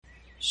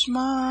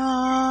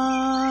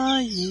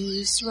Shema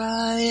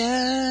Yisrael,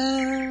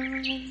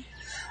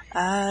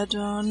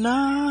 Adonai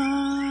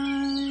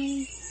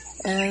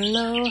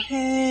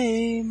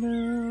Eloheinu,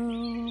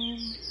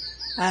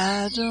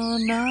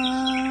 Adonai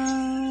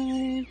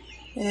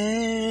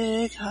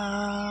Echad,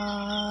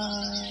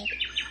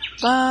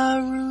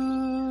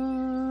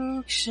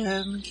 Baruch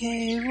Shem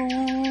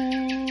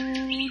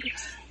Kevod,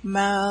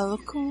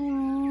 Malkuto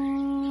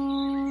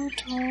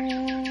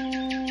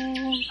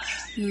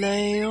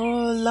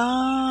Leolam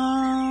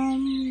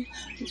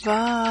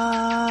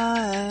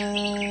Vaed.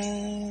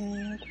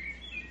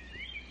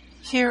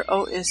 Hear,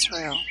 O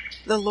Israel,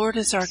 the Lord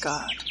is our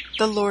God,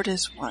 the Lord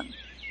is one.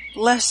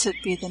 Blessed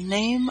be the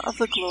name of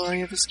the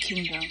glory of his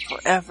kingdom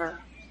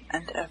forever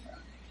and ever.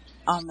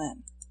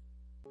 Amen.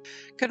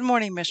 Good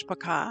morning,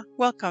 Mishpachah.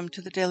 Welcome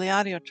to the Daily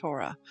Audio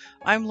Torah.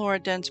 I'm Laura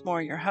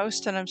Densmore, your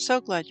host, and I'm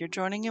so glad you're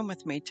joining in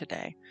with me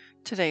today.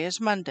 Today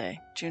is Monday,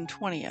 June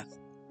 20th.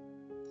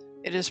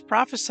 It is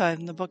prophesied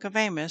in the book of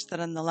Amos that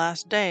in the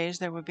last days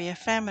there would be a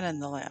famine in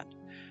the land.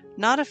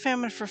 Not a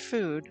famine for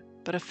food,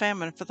 but a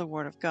famine for the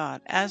word of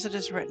God, as it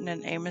is written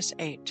in Amos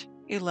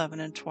 8:11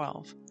 and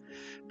 12.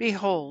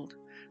 Behold,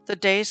 the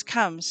days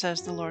come,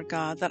 says the Lord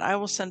God, that I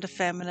will send a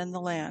famine in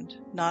the land,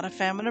 not a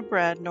famine of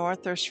bread, nor a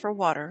thirst for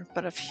water,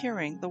 but of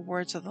hearing the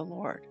words of the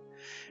Lord.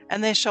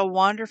 And they shall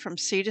wander from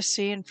sea to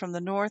sea, and from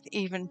the north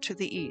even to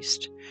the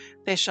east.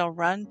 They shall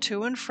run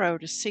to and fro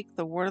to seek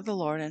the word of the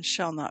Lord, and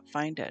shall not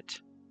find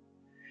it.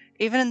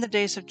 Even in the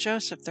days of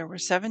Joseph there were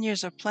 7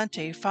 years of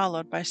plenty,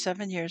 followed by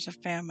 7 years of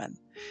famine.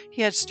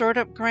 He had stored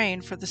up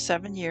grain for the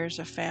 7 years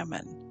of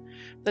famine.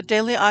 The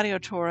Daily Audio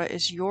Torah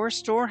is your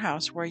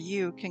storehouse where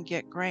you can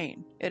get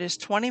grain. It is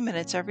 20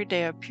 minutes every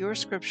day of pure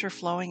scripture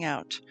flowing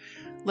out,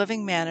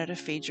 living manna to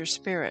feed your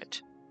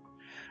spirit.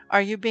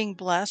 Are you being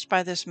blessed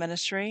by this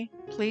ministry?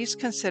 Please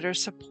consider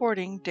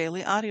supporting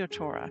Daily Audio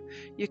Torah.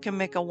 You can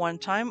make a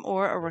one-time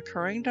or a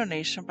recurring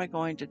donation by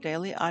going to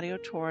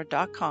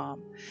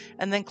dailyaudiotorah.com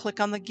and then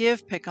click on the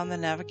Give pick on the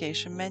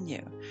navigation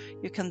menu.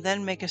 You can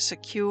then make a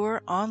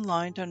secure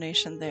online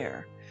donation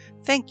there.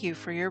 Thank you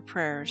for your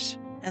prayers,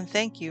 and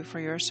thank you for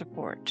your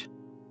support.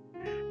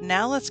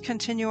 Now let's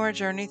continue our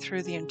journey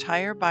through the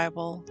entire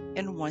Bible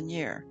in 1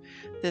 year.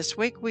 This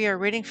week we are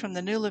reading from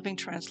the New Living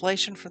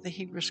Translation for the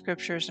Hebrew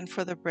Scriptures and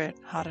for the Brit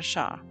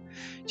Hadashah.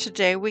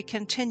 Today we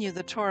continue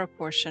the Torah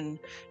portion,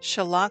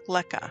 Shelach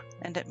Lecha,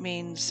 and it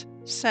means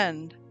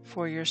send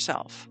for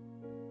yourself.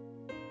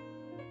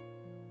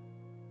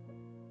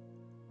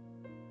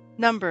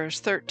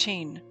 Numbers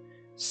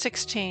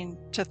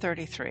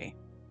 13:16-33.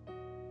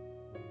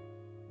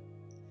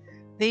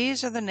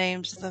 These are the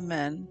names of the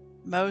men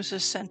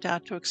Moses sent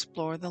out to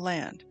explore the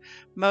land.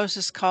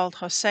 Moses called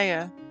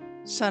Hosea,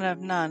 son of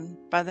Nun,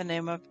 by the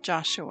name of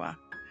Joshua.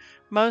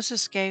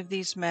 Moses gave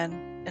these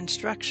men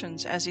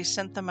instructions as he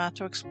sent them out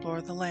to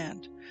explore the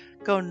land.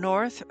 Go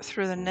north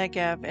through the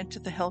Negev into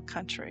the hill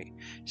country.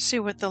 See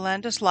what the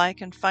land is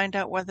like and find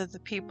out whether the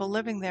people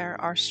living there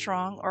are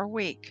strong or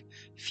weak,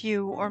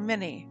 few or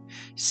many.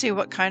 See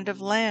what kind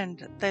of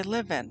land they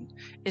live in.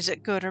 Is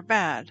it good or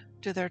bad?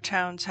 Do their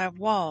towns have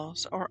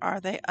walls, or are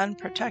they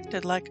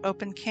unprotected like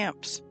open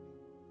camps?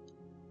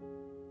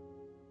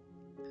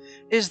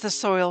 Is the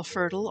soil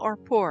fertile or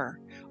poor?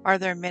 Are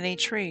there many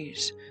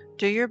trees?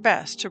 Do your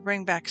best to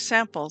bring back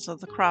samples of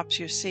the crops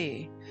you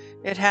see.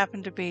 It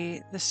happened to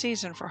be the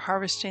season for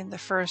harvesting the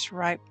first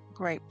ripe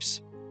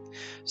grapes.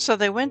 So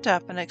they went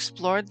up and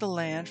explored the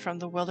land from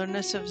the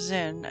wilderness of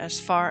Zin as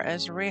far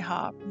as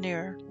Rehob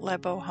near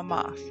Lebo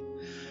Hamath.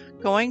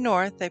 Going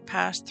north, they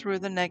passed through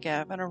the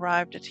Negev and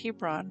arrived at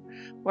Hebron,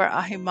 where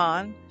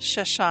Ahiman,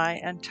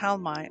 Sheshai, and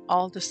Talmai,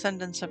 all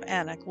descendants of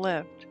Anak,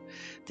 lived.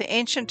 The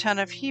ancient town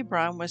of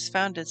Hebron was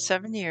founded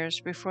 7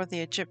 years before the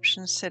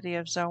Egyptian city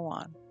of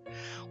Zoan.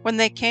 When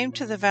they came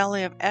to the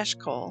valley of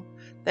Eshcol,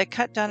 they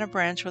cut down a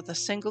branch with a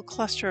single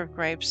cluster of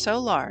grapes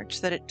so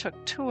large that it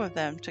took 2 of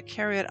them to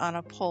carry it on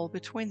a pole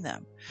between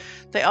them.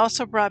 They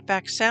also brought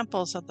back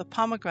samples of the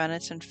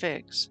pomegranates and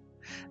figs.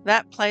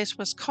 That place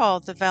was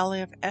called the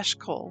Valley of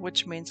Eshcol,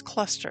 which means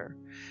cluster,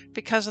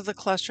 because of the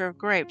cluster of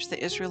grapes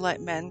the Israelite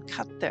men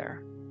cut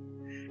there.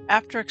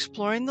 After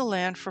exploring the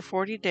land for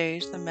 40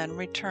 days, the men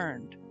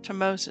returned to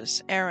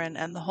Moses, Aaron,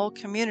 and the whole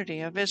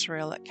community of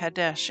Israel at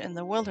Kadesh in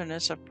the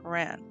wilderness of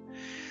Paran.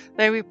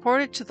 They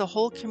reported to the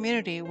whole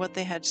community what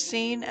they had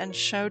seen and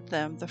showed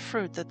them the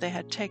fruit that they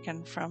had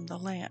taken from the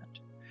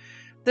land.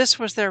 This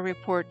was their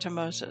report to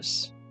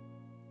Moses.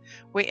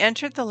 We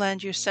entered the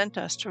land you sent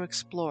us to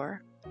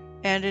explore,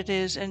 and it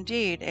is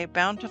indeed a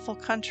bountiful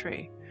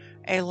country,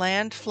 a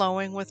land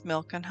flowing with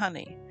milk and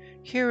honey.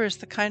 Here is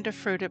the kind of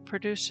fruit it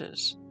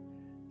produces.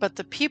 But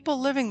the people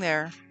living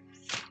there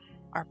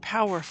are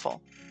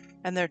powerful,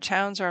 and their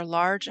towns are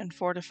large and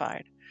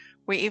fortified.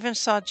 We even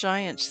saw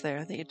giants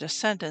there, the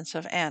descendants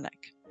of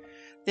Anak.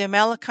 The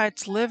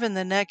Amalekites live in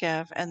the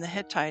Negev, and the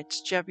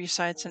Hittites,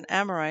 Jebusites, and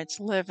Amorites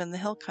live in the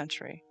hill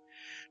country.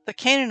 The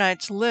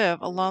Canaanites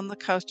live along the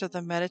coast of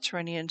the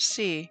Mediterranean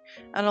Sea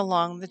and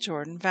along the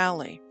Jordan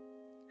Valley.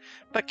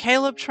 But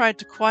Caleb tried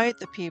to quiet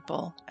the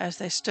people as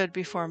they stood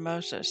before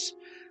Moses.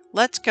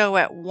 "Let's go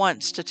at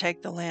once to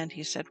take the land,"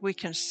 he said. "We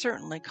can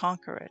certainly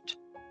conquer it."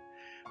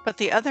 But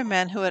the other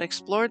men who had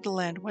explored the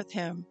land with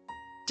him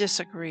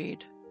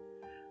disagreed.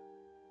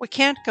 "We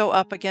can't go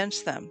up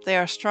against them. They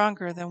are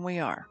stronger than we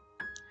are."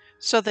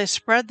 So they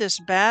spread this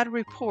bad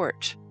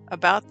report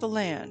about the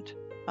land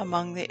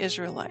among the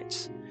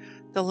Israelites.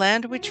 "The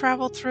land we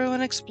traveled through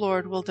and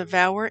explored will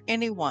devour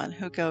anyone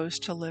who goes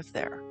to live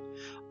there.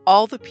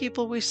 All the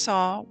people we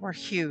saw were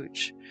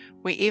huge.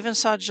 We even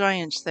saw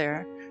giants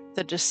there,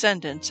 the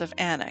descendants of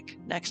Anak.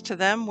 Next to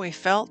them we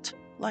felt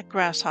like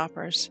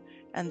grasshoppers,"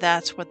 and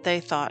that's what they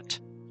thought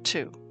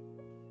too.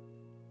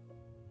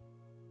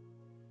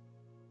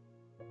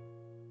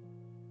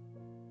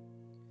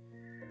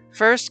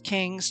 First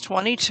Kings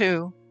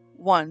 22,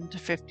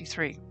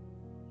 1-53.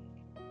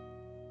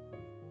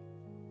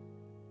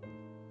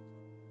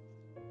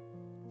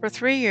 For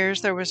 3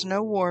 years there was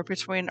no war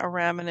between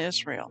Aram and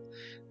Israel.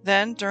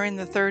 Then, during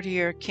the 3rd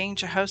year, King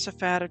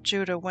Jehoshaphat of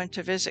Judah went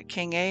to visit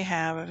King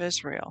Ahab of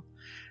Israel.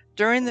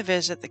 During the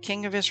visit, the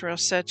king of Israel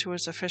said to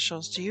his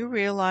officials, "Do you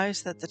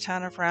realize that the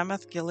town of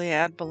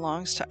Ramoth-Gilead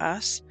belongs to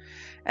us?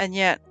 And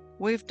yet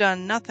we've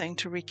done nothing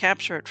to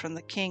recapture it from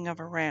the king of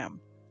Aram."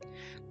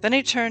 Then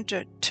he turned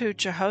to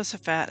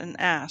Jehoshaphat and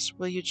asked,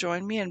 "Will you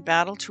join me in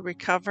battle to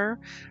recover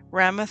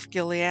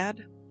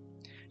Ramoth-Gilead?"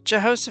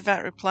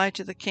 Jehoshaphat replied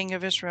to the king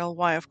of Israel,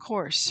 "Why, of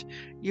course.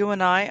 You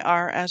and I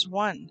are as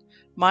one.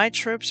 My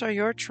troops are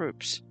your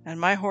troops, and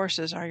my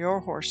horses are your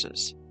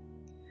horses."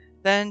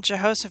 Then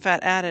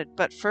Jehoshaphat added,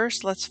 "But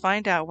first let's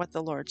find out what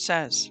the Lord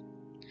says."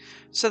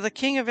 So the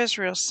king of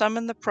Israel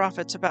summoned the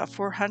prophets, about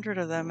 400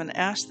 of them, and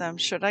asked them,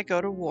 "Should I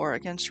go to war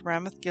against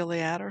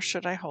Ramoth-Gilead, or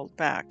should I hold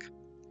back?"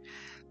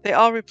 They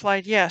all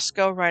replied, "Yes,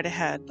 go right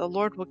ahead. The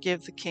Lord will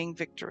give the king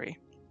victory."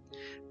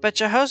 But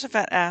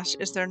Jehoshaphat asked,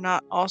 "Is there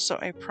not also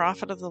a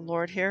prophet of the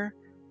Lord here?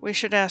 We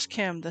should ask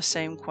him the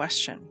same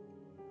question."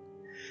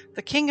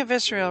 The king of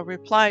Israel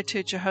replied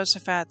to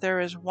Jehoshaphat, "There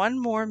is one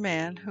more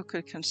man who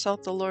could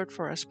consult the Lord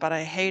for us, but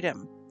I hate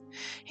him.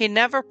 He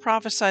never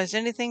prophesies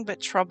anything but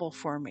trouble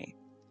for me.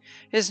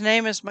 His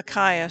name is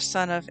Micaiah,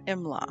 son of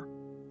Imlah."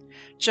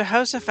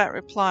 Jehoshaphat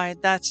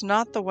replied, "That's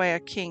not the way a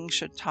king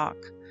should talk.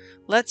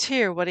 Let's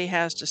hear what he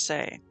has to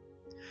say."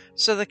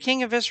 So the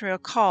king of Israel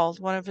called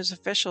one of his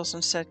officials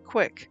and said,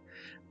 "Quick,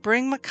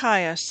 bring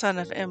Micaiah, son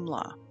of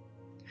Imlah."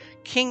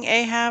 King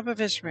Ahab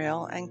of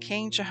Israel and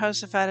King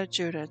Jehoshaphat of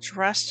Judah,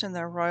 dressed in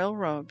their royal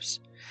robes,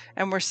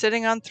 and were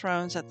sitting on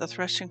thrones at the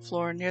threshing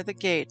floor near the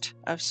gate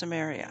of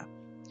Samaria.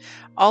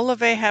 All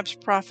of Ahab's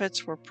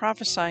prophets were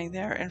prophesying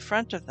there in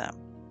front of them.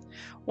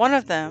 One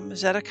of them,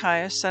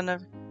 Zedekiah, son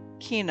of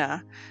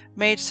Kenah,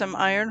 made some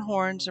iron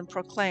horns and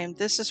proclaimed,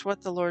 "This is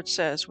what the Lord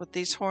says, with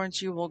these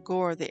horns you will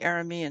gore the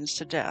Arameans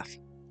to death."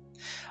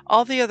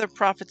 All the other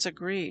prophets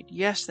agreed.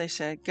 "Yes," they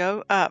said,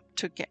 "go up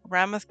to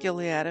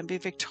Ramoth-Gilead and be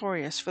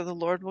victorious, for the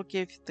Lord will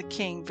give the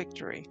king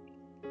victory."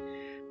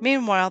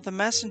 Meanwhile, the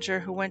messenger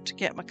who went to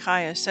get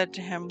Micaiah said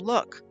to him,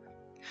 "Look,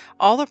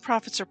 all the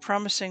prophets are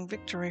promising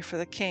victory for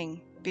the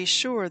king. Be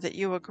sure that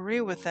you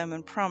agree with them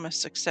and promise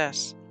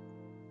success."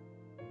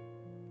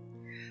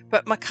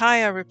 But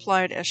Micaiah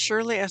replied, "As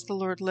surely as the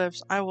Lord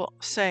lives, I will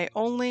say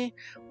only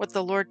what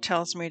the Lord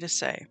tells me to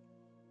say."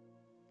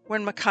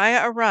 When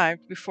Micaiah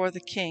arrived before the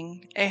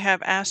king,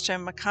 Ahab asked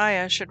him,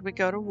 "Micaiah, should we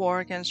go to war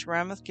against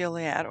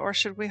Ramoth-Gilead, or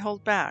should we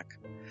hold back?"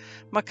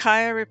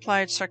 Micaiah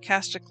replied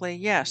sarcastically,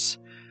 "Yes,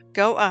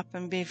 go up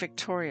and be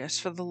victorious,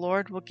 for the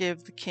Lord will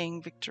give the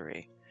king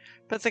victory."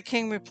 But the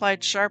king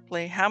replied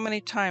sharply, "How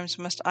many times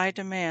must I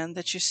demand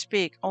that you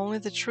speak only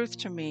the truth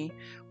to me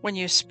when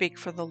you speak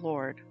for the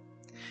Lord?"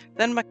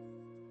 Then Micaiah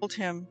told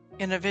him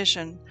in a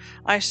vision,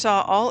 "I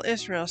saw all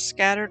Israel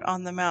scattered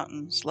on the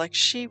mountains, like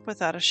sheep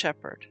without a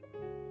shepherd.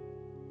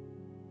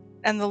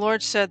 And the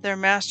Lord said, 'Their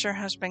master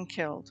has been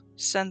killed.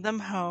 Send them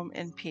home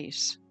in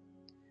peace.'"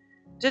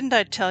 "Didn't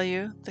I tell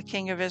you?" the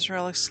king of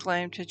Israel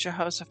exclaimed to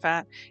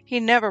Jehoshaphat. "He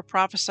never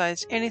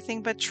prophesies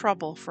anything but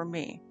trouble for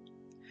me."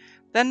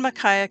 Then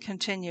Micaiah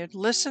continued,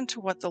 "Listen to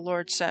what the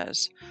Lord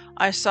says.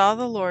 I saw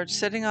the Lord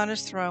sitting on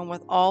his throne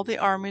with all the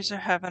armies of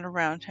heaven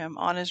around him,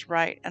 on his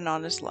right and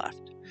on his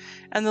left.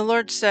 And the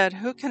Lord said,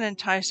 'Who can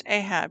entice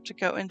Ahab to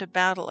go into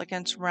battle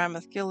against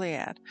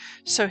Ramoth-Gilead,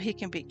 so he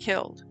can be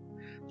killed?'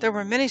 There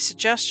were many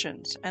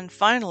suggestions, and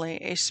finally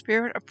a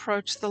spirit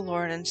approached the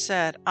Lord and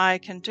said, 'I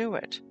can do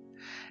it.'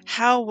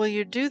 'How will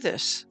you do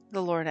this?'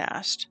 the Lord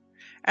asked.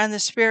 And the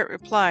spirit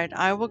replied,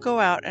 'I will go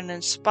out and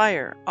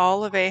inspire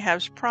all of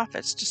Ahab's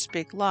prophets to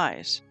speak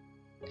lies.'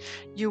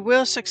 'You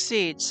will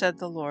succeed,' said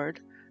the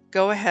Lord.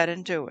 'Go ahead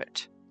and do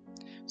it.'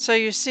 So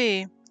you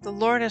see, the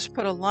Lord has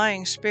put a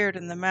lying spirit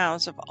in the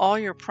mouths of all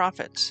your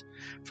prophets,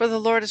 for the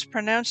Lord has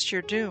pronounced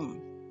your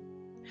doom."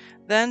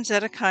 Then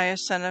Zedekiah,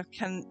 son of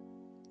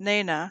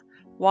Kenana,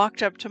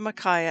 walked up to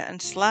Micaiah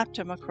and slapped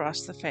him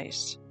across the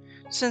face.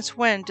 "Since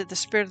when did the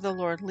Spirit of the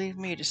Lord leave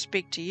me to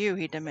speak to you?"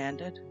 he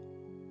demanded.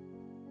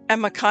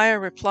 And Micaiah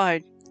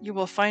replied, "You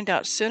will find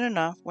out soon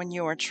enough when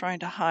you are trying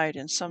to hide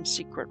in some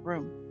secret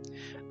room."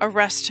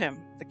 "Arrest him,"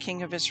 the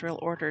king of Israel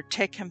ordered.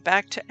 "Take him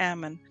back to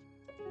Ammon,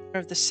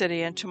 of the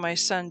city, and to my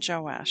son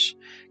Joash.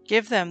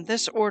 Give them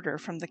this order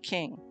from the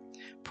king: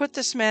 Put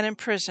this man in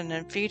prison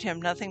and feed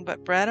him nothing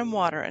but bread and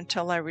water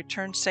until I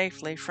return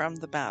safely from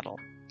the battle."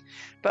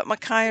 But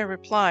Micaiah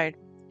replied,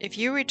 "If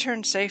you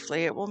return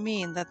safely, it will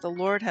mean that the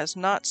Lord has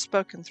not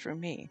spoken through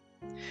me."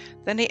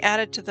 Then he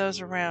added to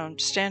those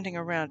standing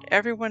around,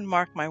 "Everyone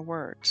mark my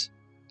words."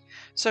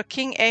 So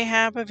King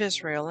Ahab of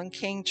Israel and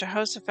King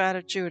Jehoshaphat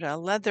of Judah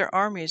led their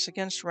armies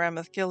against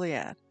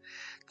Ramoth-Gilead.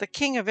 The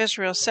king of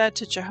Israel said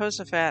to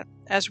Jehoshaphat,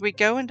 "As we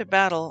go into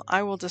battle,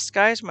 I will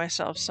disguise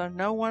myself so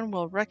no one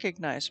will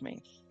recognize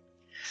me,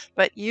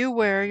 but you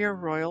wear your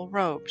royal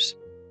robes."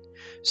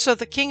 So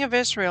the king of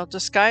Israel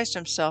disguised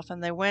himself,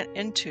 and they went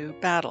into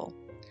battle.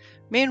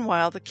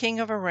 Meanwhile, the king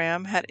of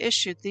Aram had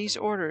issued these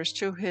orders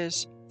to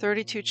his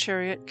 32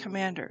 chariot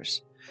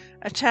commanders: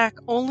 "Attack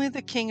only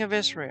the king of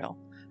Israel.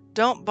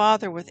 Don't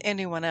bother with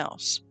anyone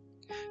else."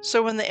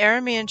 So when the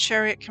Aramean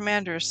chariot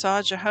commanders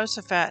saw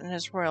Jehoshaphat in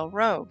his royal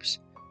robes,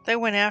 they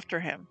went after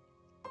him.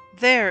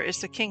 "There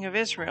is the king of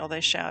Israel,"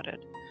 they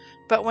shouted.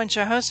 But when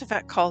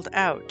Jehoshaphat called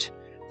out,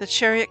 the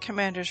chariot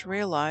commanders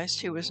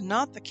realized he was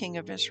not the king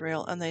of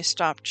Israel, and they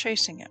stopped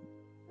chasing him.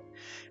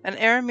 An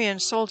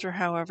Aramean soldier,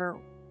 however,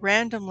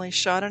 randomly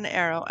shot an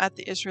arrow at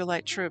the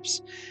Israelite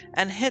troops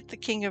and hit the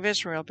king of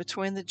Israel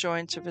between the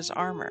joints of his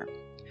armor.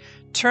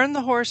 "Turn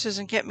the horses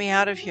and get me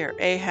out of here,"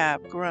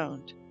 Ahab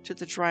groaned to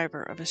the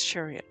driver of his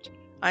chariot.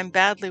 "I'm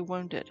badly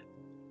wounded."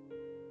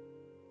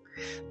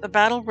 The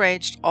battle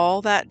raged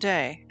all that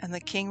day, and the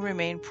king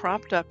remained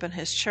propped up in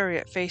his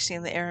chariot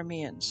facing the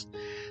Arameans.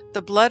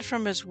 The blood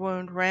from his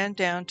wound ran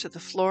down to the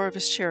floor of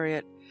his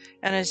chariot,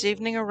 and as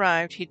evening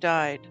arrived he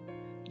died.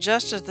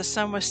 Just as the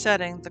sun was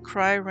setting, the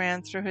cry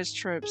ran through his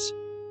troops,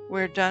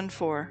 "We're done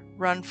for.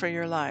 Run for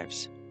your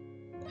lives."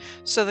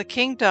 So the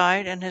king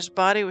died, and his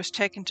body was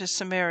taken to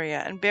Samaria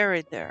and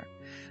buried there.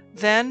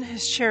 Then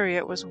his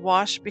chariot was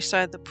washed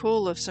beside the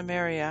pool of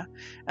Samaria,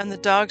 and the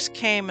dogs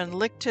came and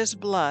licked his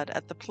blood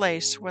at the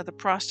place where the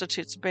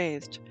prostitutes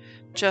bathed,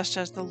 just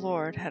as the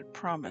Lord had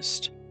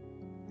promised.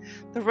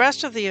 The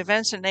rest of the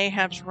events in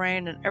Ahab's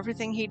reign and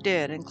everything he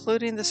did,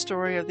 including the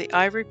story of the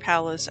ivory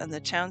palace and the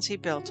towns he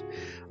built,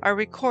 are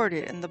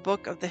recorded in the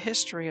book of the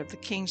history of the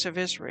kings of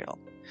Israel.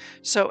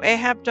 So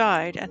Ahab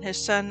died, and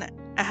his son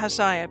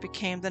Ahaziah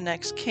became the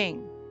next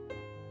king.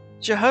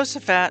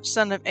 Jehoshaphat,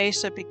 son of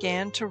Asa,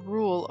 began to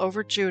rule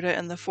over Judah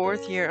in the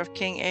 4th year of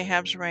King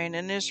Ahab's reign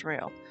in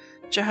Israel.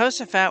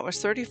 Jehoshaphat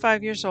was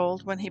 35 years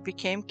old when he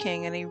became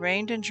king, and he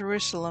reigned in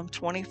Jerusalem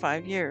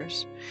 25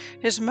 years.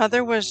 His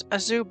mother was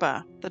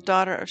Azubah, the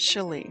daughter of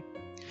Shili.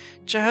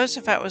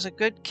 Jehoshaphat was a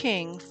good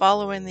king,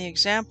 following the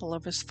example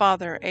of his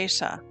father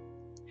Asa.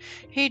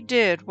 He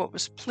did what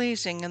was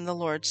pleasing in the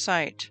Lord's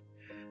sight.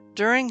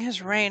 During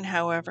his reign,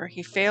 however,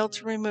 he failed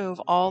to remove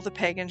all the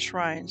pagan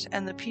shrines,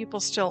 and the people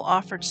still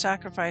offered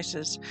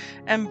sacrifices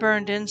and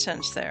burned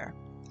incense there.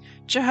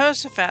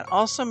 Jehoshaphat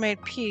also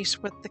made peace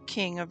with the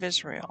king of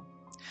Israel.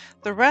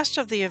 The rest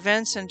of the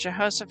events in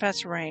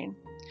Jehoshaphat's reign,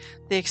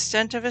 the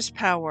extent of his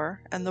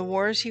power, and the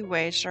wars he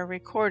waged are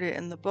recorded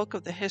in the book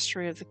of the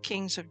history of the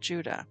kings of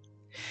Judah.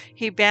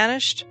 He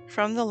banished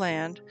from the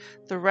land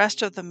the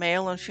rest of the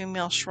male and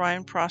female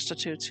shrine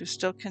prostitutes who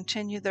still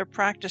continued their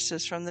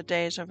practices from the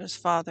days of his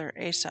father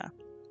Asa.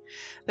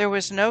 There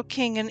was no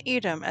king in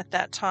Edom at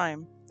that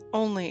time,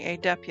 only a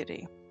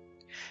deputy.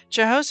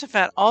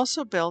 Jehoshaphat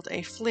also built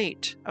a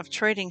fleet of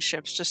trading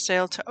ships to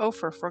sail to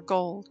Ophir for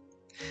gold.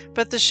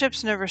 But the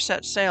ships never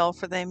set sail,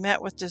 for they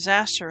met with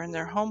disaster in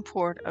their home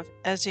port of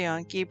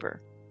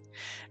Ezion-Geber.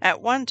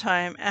 At one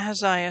time,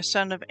 Ahaziah,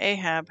 son of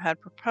Ahab,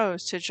 had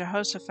proposed to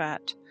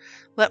Jehoshaphat,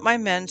 "Let my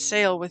men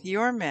sail with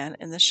your men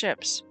in the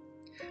ships."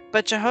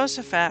 But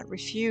Jehoshaphat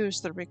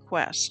refused the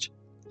request.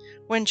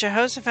 When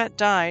Jehoshaphat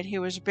died, he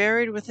was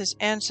buried with his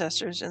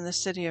ancestors in the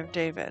city of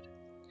David.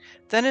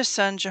 Then his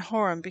son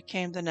Jehoram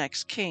became the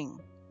next king.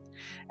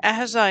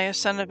 Ahaziah,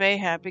 son of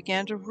Ahab,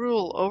 began to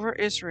rule over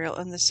Israel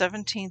in the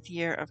 17th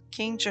year of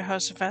King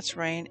Jehoshaphat's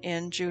reign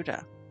in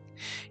Judah.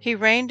 He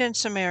reigned in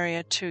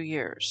Samaria 2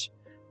 years.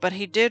 But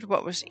he did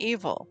what was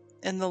evil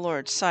in the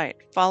Lord's sight,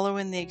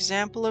 following the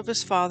example of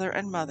his father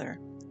and mother,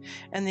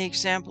 and the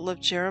example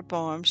of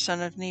Jeroboam,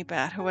 son of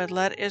Nebat, who had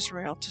led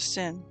Israel to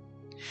sin.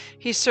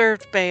 He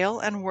served Baal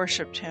and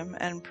worshipped him,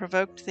 and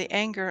provoked the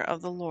anger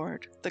of the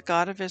Lord, the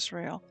God of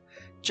Israel,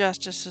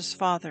 just as his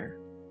father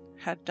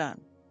had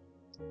done.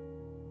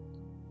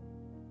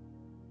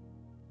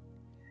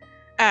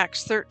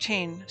 Acts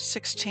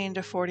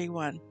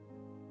 13:16-41.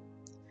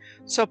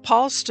 So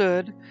Paul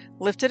stood,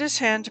 lifted his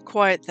hand to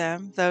quiet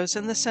them, those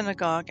in the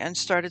synagogue, and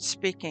started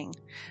speaking.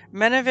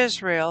 "Men of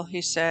Israel,"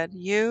 he said,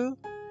 you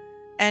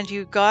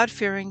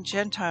God-fearing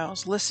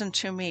Gentiles, listen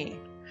to me.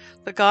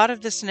 The God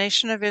of this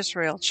nation of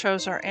Israel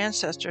chose our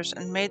ancestors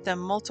and made them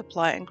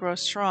multiply and grow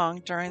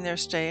strong during their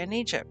stay in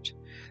Egypt.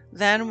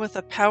 Then, with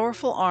a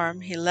powerful arm,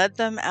 he led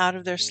them out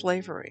of their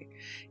slavery.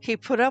 He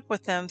put up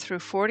with them through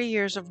 40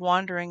 years of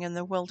wandering in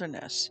the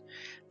wilderness.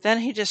 Then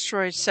he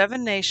destroyed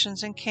 7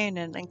 nations in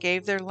Canaan and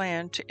gave their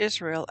land to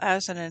Israel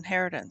as an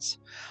inheritance.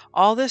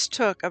 All this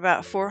took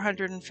about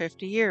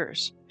 450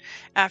 years.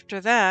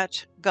 After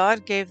that,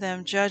 God gave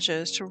them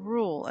judges to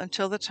rule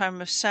until the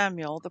time of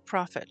Samuel the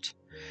prophet.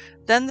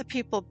 Then the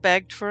people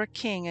begged for a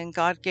king, and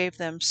God gave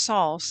them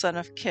Saul, son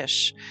of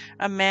Kish,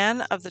 a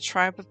man of the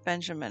tribe of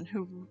Benjamin,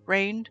 who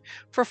reigned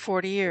for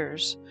 40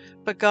 years.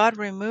 But God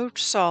removed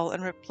Saul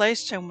and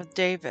replaced him with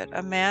David,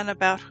 a man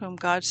about whom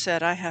God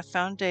said, I have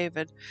found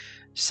David,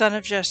 son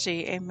of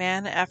Jesse, a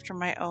man after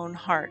my own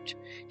heart.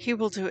 He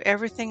will do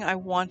everything I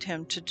want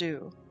him to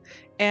do.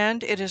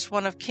 And it is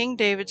one of King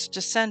David's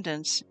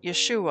descendants,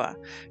 Yeshua,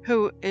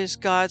 who is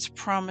God's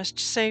promised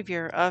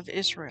Savior of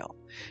Israel.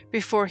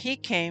 Before he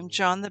came,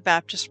 John the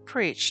Baptist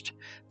preached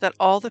that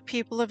all the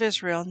people of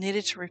Israel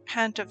needed to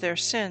repent of their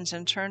sins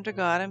and turn to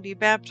God and be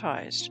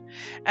baptized.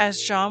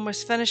 As John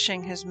was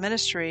finishing his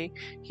ministry,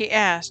 he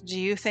asked, Do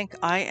you think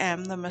I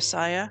am the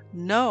Messiah?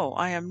 No,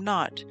 I am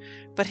not,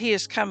 but he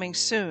is coming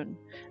soon,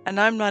 and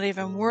I'm not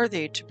even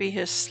worthy to be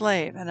his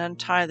slave and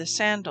untie the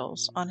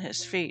sandals on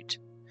his feet.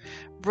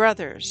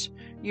 Brothers,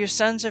 you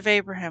sons of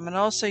Abraham, and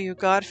also you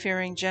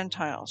God-fearing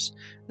Gentiles,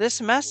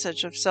 this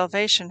message of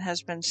salvation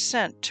has been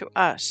sent to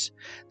us.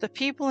 The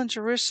people in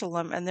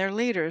Jerusalem and their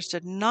leaders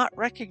did not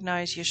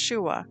recognize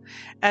Yeshua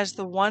as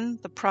the one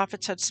the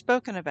prophets had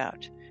spoken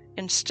about.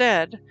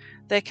 Instead,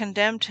 they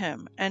condemned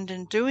him, and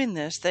in doing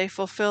this they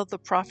fulfilled the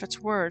prophets'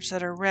 words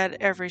that are read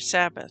every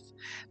Sabbath.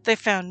 They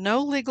found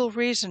no legal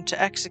reason to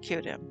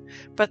execute him,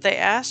 but they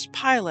asked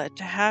Pilate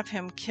to have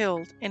him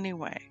killed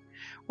anyway.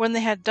 When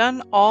they had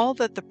done all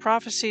that the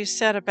prophecies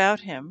said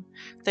about him,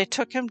 they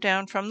took him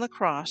down from the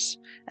cross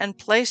and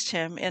placed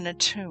him in a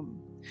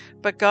tomb.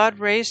 But God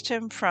raised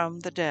him from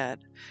the dead,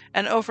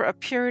 and over a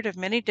period of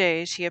many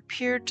days he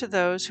appeared to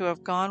those who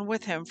have gone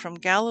with him from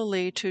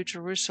Galilee to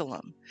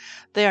Jerusalem.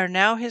 They are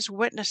now his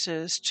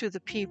witnesses to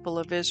the people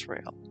of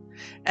Israel.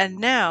 And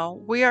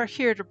now we are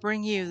here to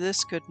bring you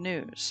this good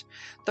news.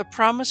 The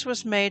promise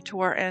was made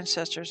to our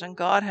ancestors, and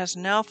God has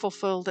now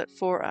fulfilled it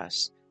for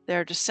us,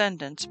 their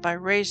descendants, by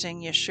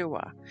raising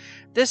Yeshua.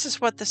 This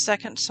is what the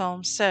second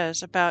psalm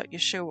says about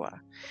Yeshua.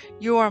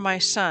 You are my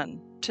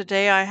son.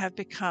 Today I have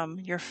become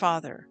your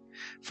father.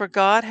 For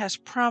God has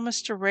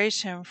promised to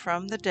raise him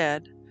from the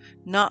dead,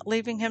 not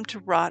leaving him to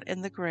rot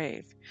in the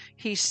grave.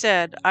 He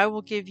said, I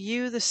will give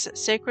you the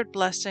sacred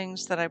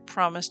blessings that I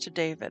promised to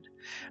David.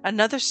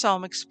 Another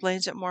psalm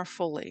explains it more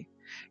fully.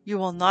 You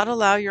will not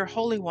allow your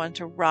Holy One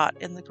to rot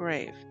in the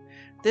grave.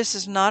 This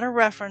is not a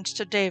reference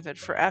to David,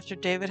 for after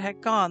David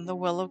had gone the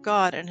will of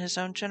God in his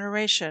own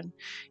generation,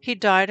 he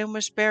died and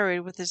was buried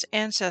with his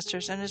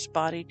ancestors and his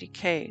body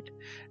decayed.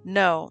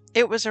 No,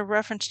 it was a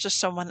reference to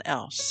someone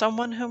else,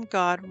 someone whom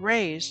God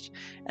raised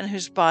and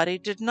whose body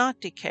did not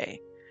decay.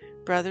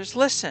 Brothers,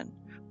 listen.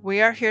 We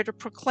are here to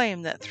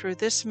proclaim that through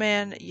this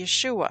man,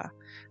 Yeshua,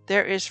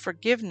 there is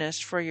forgiveness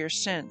for your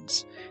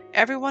sins.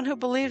 Everyone who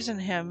believes in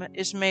him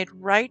is made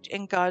right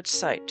in God's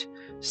sight,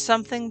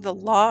 something the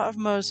law of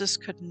Moses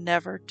could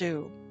never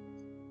do.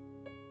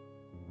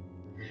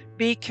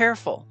 Be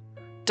careful.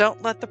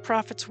 Don't let the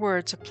prophet's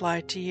words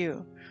apply to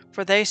you,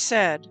 for they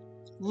said,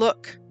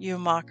 Look, you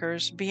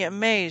mockers, be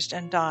amazed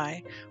and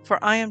die,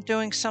 for I am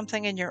doing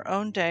something in your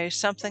own day,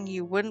 something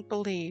you wouldn't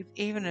believe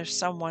even if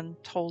someone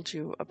told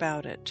you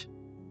about it.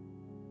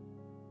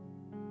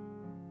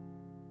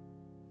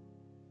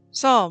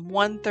 Psalm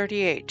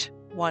 138,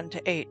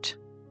 1-8.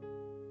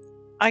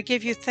 I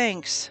give you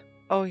thanks,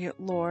 O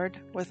Lord,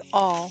 with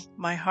all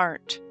my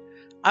heart.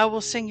 I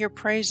will sing your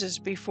praises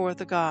before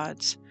the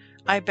gods.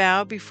 I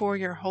bow before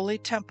your holy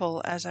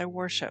temple as I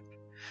worship.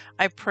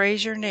 I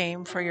praise your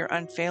name for your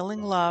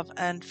unfailing love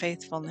and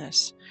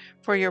faithfulness,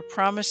 for your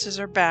promises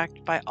are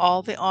backed by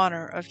all the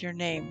honor of your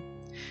name.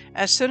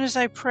 As soon as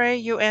I pray,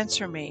 you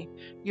answer me.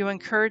 You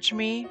encourage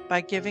me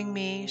by giving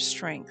me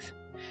strength.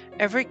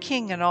 Every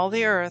king in all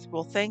the earth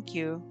will thank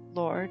you,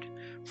 Lord,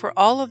 for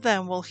all of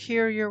them will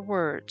hear your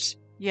words.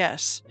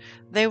 Yes,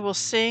 they will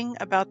sing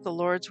about the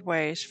Lord's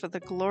ways, for the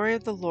glory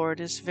of the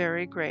Lord is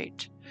very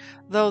great.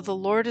 Though the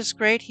Lord is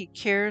great, he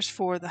cares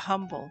for the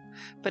humble,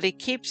 but he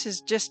keeps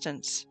his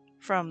distance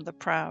from the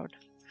proud.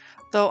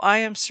 Though I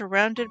am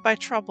surrounded by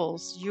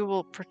troubles, you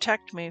will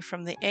protect me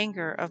from the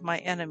anger of my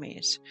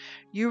enemies.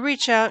 You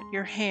reach out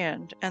your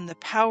hand, and the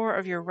power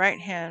of your right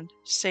hand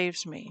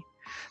saves me.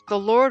 The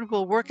Lord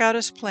will work out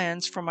his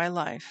plans for my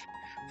life.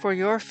 For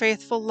your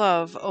faithful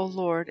love, O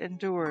Lord,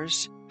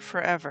 endures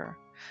forever.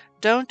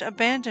 Don't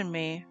abandon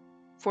me,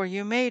 for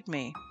you made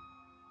me.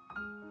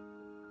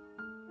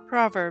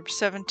 Proverbs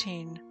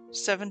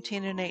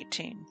 17:17 and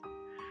 18.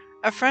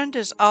 A friend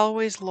is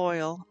always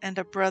loyal, and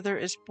a brother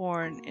is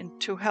born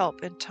to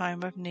help in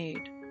time of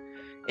need.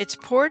 It's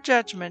poor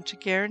judgment to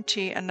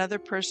guarantee another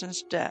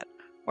person's debt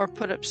or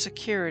put up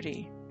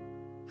security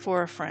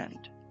for a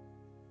friend.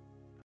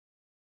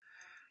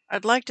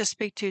 I'd like to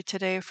speak to you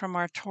today from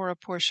our Torah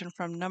portion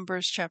from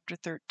Numbers chapter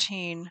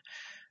 13,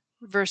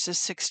 verses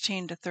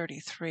 16 to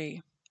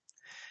 33.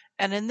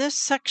 And in this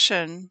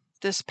section,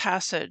 this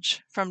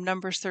passage from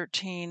Numbers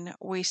 13,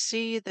 we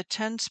see the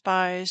 10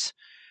 spies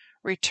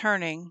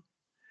returning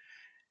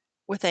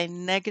with a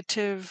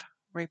negative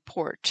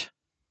report.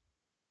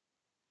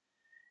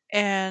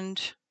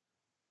 And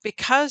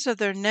because of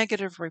their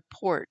negative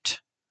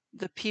report,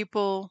 the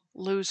people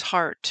lose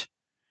heart.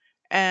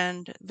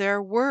 And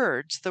their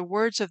words, the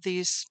words of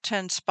these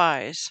 10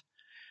 spies,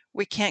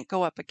 we can't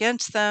go up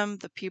against them.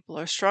 The people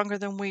are stronger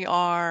than we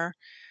are.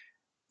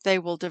 They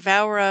will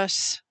devour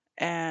us,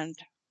 and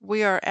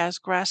we are as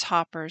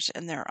grasshoppers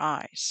in their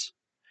eyes.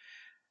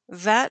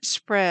 That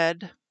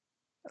spread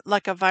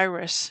like a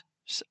virus,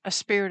 a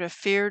spirit of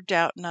fear,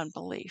 doubt, and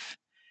unbelief.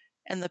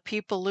 And the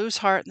people lose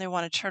heart and they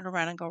want to turn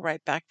around and go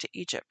right back to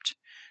Egypt.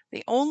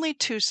 The only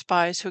 2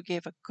 spies who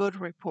gave a good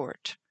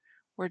report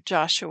were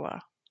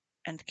Joshua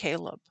and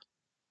Caleb.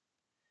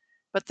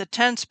 But the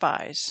 10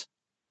 spies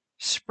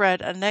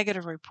spread a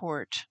negative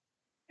report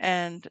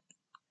and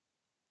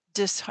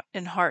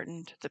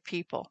disheartened the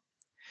people.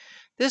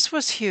 This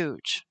was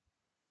huge.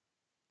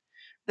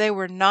 They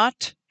were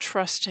not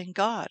trusting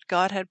God.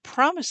 God had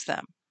promised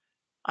them,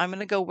 I'm going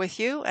to go with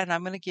you and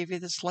I'm going to give you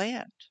this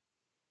land.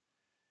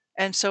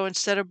 And so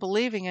instead of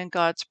believing in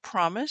God's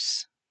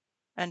promise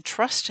and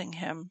trusting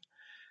Him,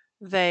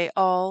 they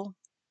all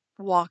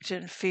walked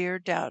in fear,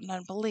 doubt, and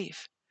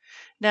unbelief.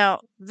 Now,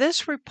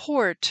 this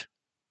report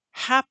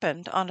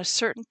happened on a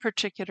certain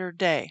particular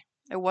day.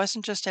 It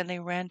wasn't just any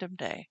random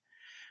day.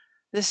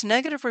 This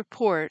negative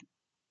report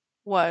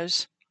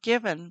was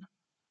given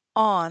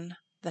on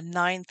the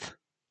 9th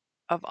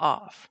of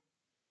Av.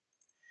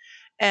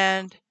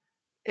 And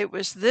it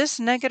was this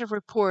negative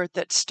report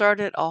that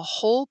started a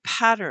whole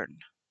pattern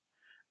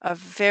of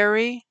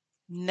very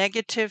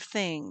negative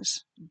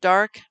things,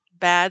 dark,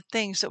 bad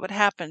things that would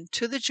happen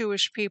to the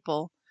Jewish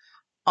people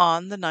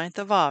on the 9th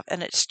of Av.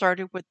 And it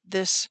started with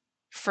this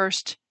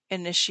first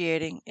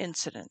initiating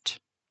incident.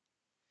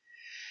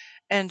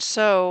 And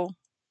so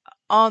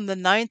on the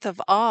 9th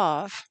of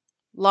Av,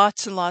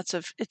 lots and lots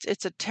of,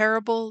 it's a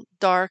terrible,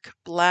 dark,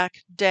 black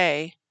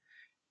day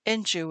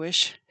in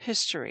Jewish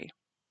history.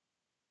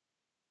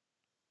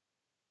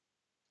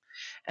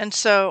 And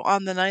so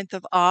on the 9th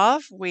of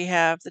Av, we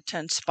have the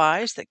 10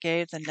 spies that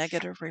gave the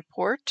negative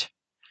report.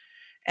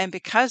 And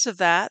because of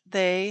that,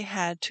 they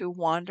had to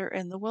wander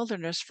in the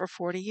wilderness for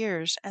 40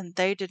 years, and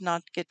they did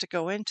not get to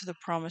go into the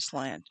promised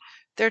land.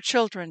 Their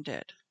children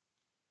did.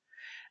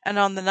 And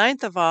on the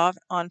 9th of Av,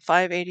 on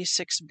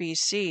 586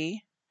 BC,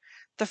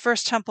 the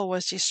first temple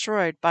was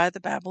destroyed by the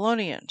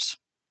Babylonians.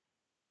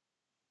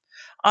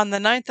 On the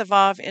 9th of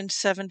Av in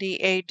 70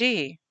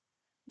 AD,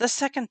 the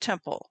second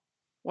temple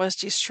was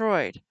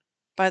destroyed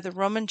by the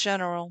Roman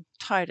general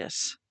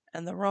Titus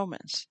and the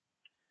Romans.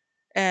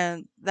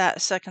 And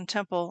that second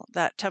temple,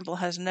 that temple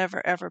has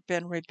never ever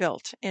been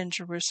rebuilt in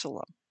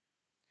Jerusalem.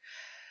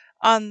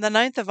 On the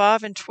 9th of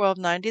Av in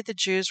 1290, the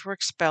Jews were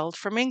expelled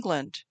from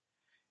England.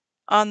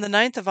 On the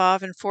 9th of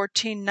Av in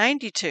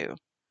 1492,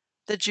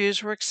 the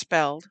Jews were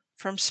expelled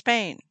from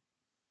Spain.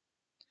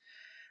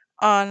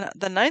 On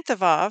the 9th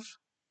of Av,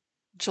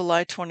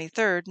 July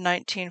 23rd,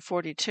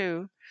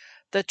 1942,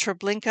 the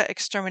Treblinka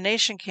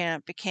extermination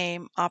camp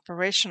became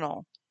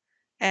operational,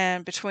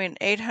 and between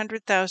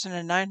 800,000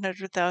 and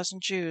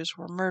 900,000 Jews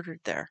were murdered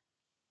there.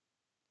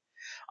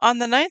 On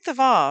the 9th of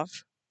Av,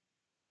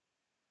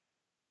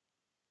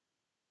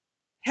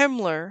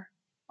 Himmler,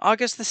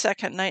 August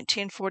 2nd,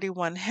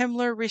 1941,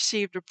 Himmler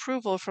received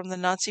approval from the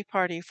Nazi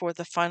Party for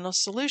the final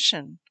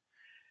solution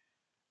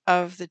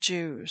of the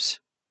Jews.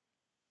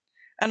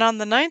 And on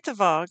the 9th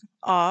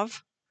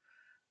of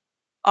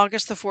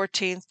August the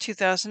 14th,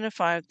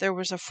 2005, there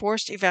was a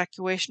forced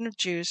evacuation of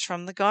Jews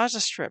from the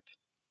Gaza Strip.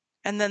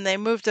 And then they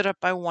moved it up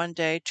by 1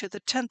 day to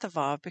the 10th of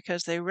Av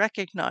because they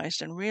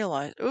recognized and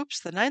realized, oops,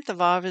 the 9th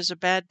of Av is a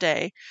bad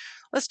day.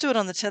 Let's do it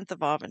on the 10th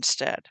of Av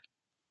instead.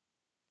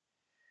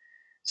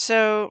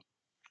 So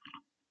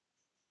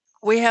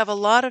we have a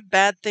lot of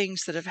bad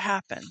things that have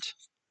happened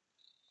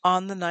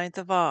on the 9th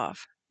of Av.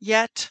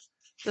 Yet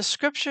the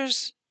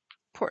scriptures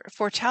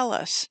foretell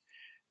us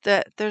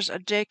that there's a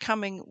day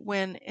coming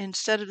when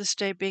instead of this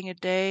day being a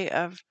day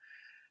of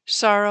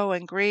sorrow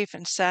and grief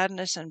and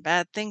sadness and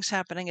bad things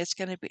happening, it's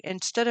going to be,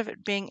 instead of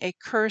it being a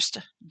cursed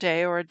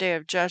day or a day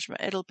of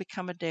judgment, it'll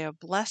become a day of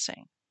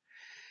blessing.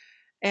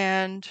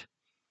 And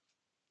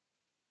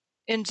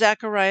in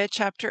Zechariah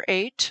chapter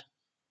 8,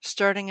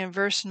 starting in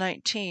verse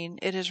 19,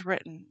 it is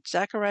written,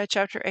 Zechariah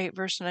chapter 8,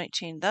 verse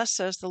 19, thus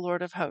says the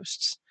Lord of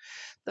hosts,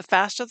 the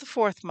fast of the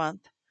 4th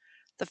month,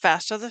 the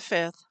fast of the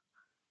 5th,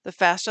 the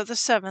fast of the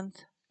 7th,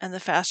 and the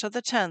fast of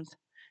the 10th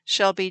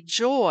shall be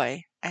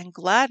joy and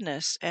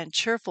gladness and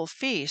cheerful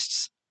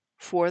feasts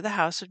for the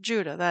house of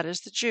Judah, that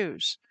is the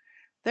Jews.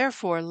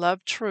 Therefore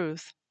love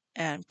truth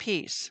and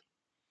peace.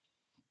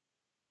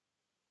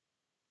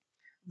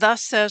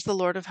 Thus says the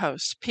Lord of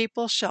hosts,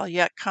 people shall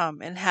yet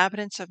come,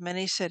 inhabitants of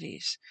many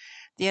cities.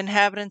 The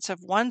inhabitants of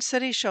one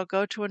city shall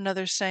go to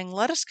another, saying,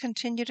 let us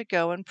continue to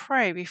go and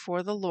pray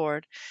before the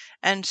Lord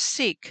and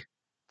seek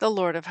the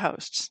Lord of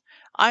hosts.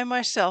 I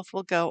myself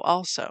will go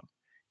also.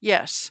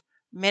 Yes,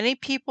 Many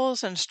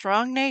peoples and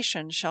strong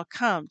nations shall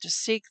come to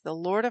seek the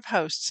Lord of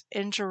hosts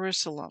in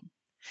Jerusalem,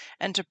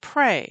 and to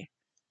pray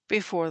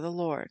before the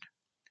Lord.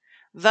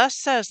 Thus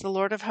says the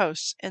Lord of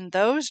hosts, in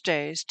those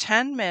days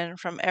 10 men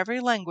from every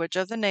language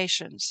of the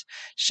nations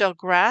shall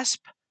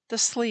grasp the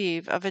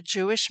sleeve of a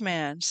Jewish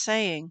man,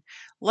 saying,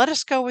 Let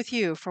us go with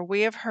you, for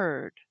we have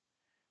heard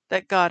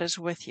that God is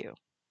with you.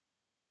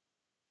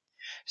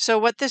 So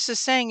what this is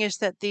saying is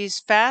that these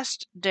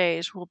fast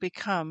days will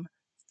become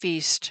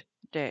feast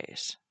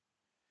days.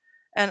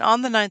 And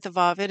on the 9th of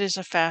Av, it is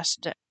a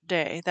fast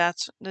day.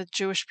 That's the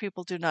Jewish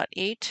people do not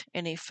eat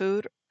any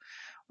food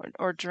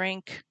or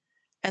drink,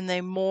 and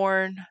they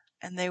mourn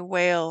and they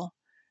wail,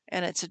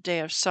 and it's a day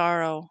of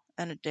sorrow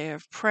and a day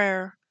of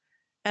prayer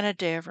and a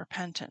day of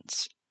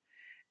repentance.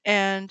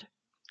 And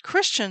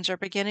Christians are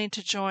beginning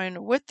to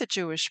join with the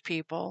Jewish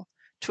people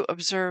to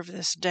observe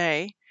this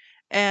day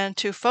and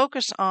to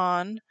focus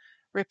on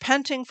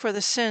repenting for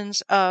the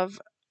sins of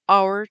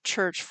our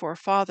church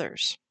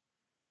forefathers.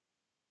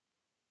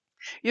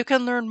 You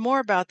can learn more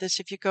about this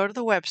if you go to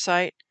the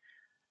website,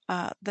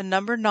 the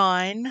number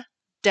 9-av.com.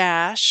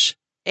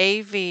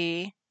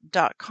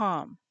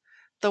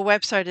 The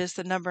website is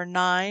the number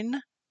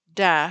 9-av.com.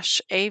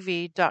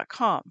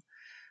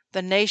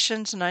 The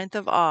nation's 9th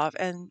of Av,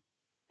 and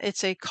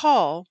it's a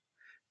call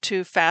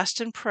to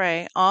fast and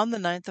pray on the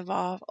 9th of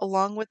Av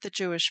along with the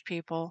Jewish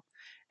people,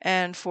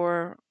 and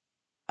for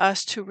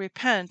us to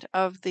repent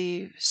of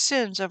the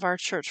sins of our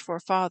church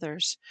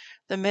forefathers,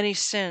 the many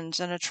sins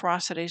and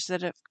atrocities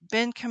that have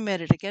been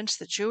committed against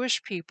the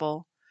Jewish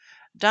people,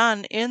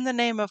 done in the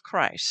name of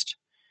Christ.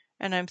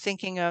 And I'm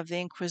thinking of the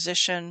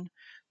Inquisition,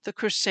 the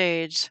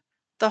Crusades,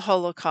 the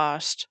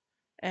Holocaust,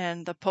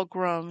 and the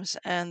pogroms,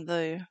 and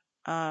the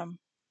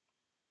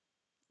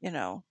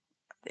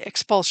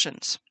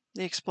expulsions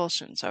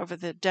over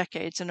the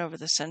decades and over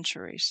the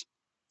centuries.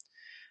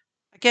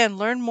 Again,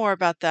 learn more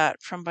about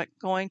that from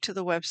going to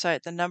the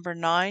website, the number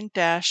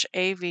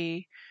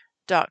 9-av.com.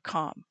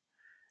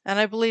 And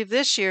I believe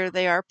this year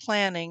they are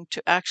planning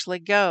to actually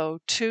go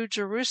to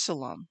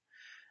Jerusalem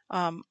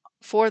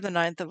for the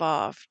 9th of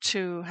Av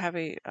to have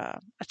a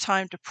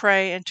time to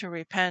pray and to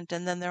repent,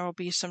 and then there will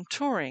be some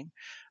touring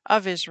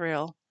of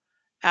Israel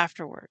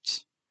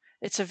afterwards.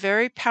 It's a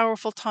very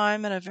powerful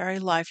time and a very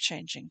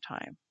life-changing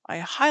time. I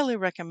highly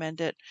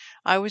recommend it.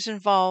 I was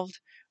involved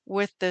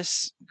with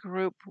this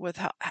group with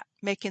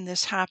making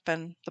this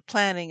happen, the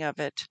planning of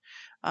it,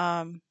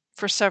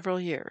 for several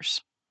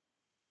years.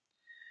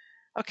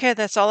 Okay,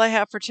 that's all I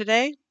have for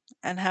today,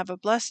 and have a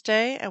blessed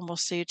day, and we'll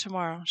see you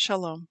tomorrow.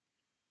 Shalom.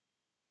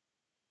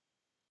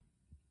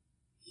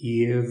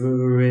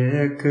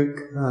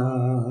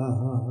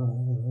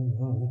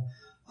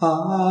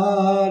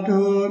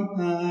 Adonai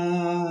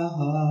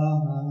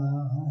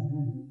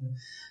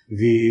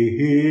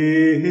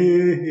Vish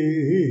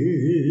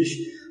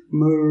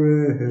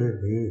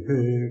Mereka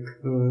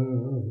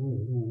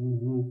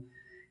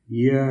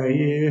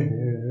Yair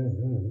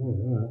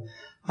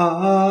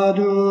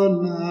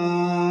Adonai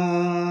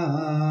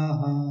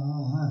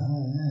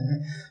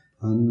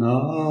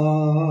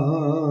Panav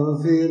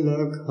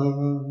Lecha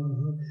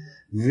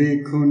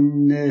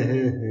Vikuneka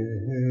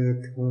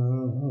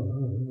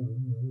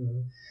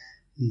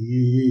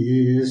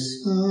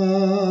Isa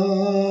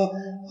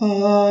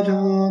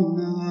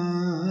Adonai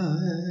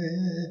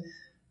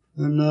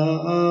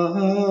Panav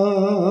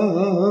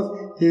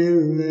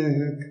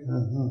Lecha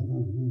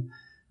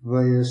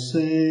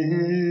Vayaseh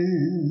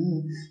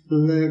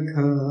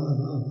Lecha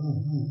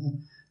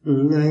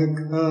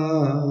Lecha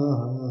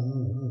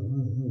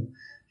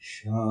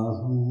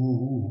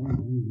Shalom.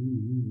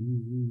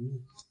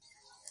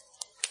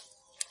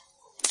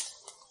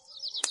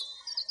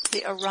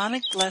 The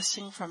Aaronic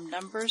blessing from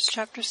Numbers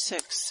chapter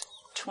 6,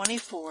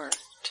 24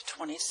 to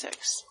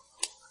 26.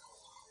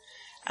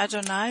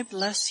 Adonai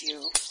bless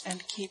you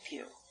and keep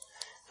you.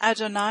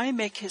 Adonai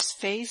make his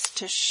face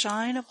to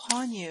shine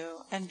upon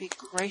you and be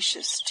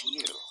gracious to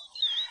you.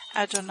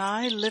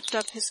 Adonai lift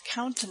up his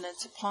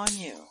countenance upon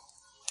you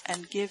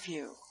and give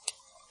you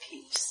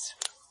peace.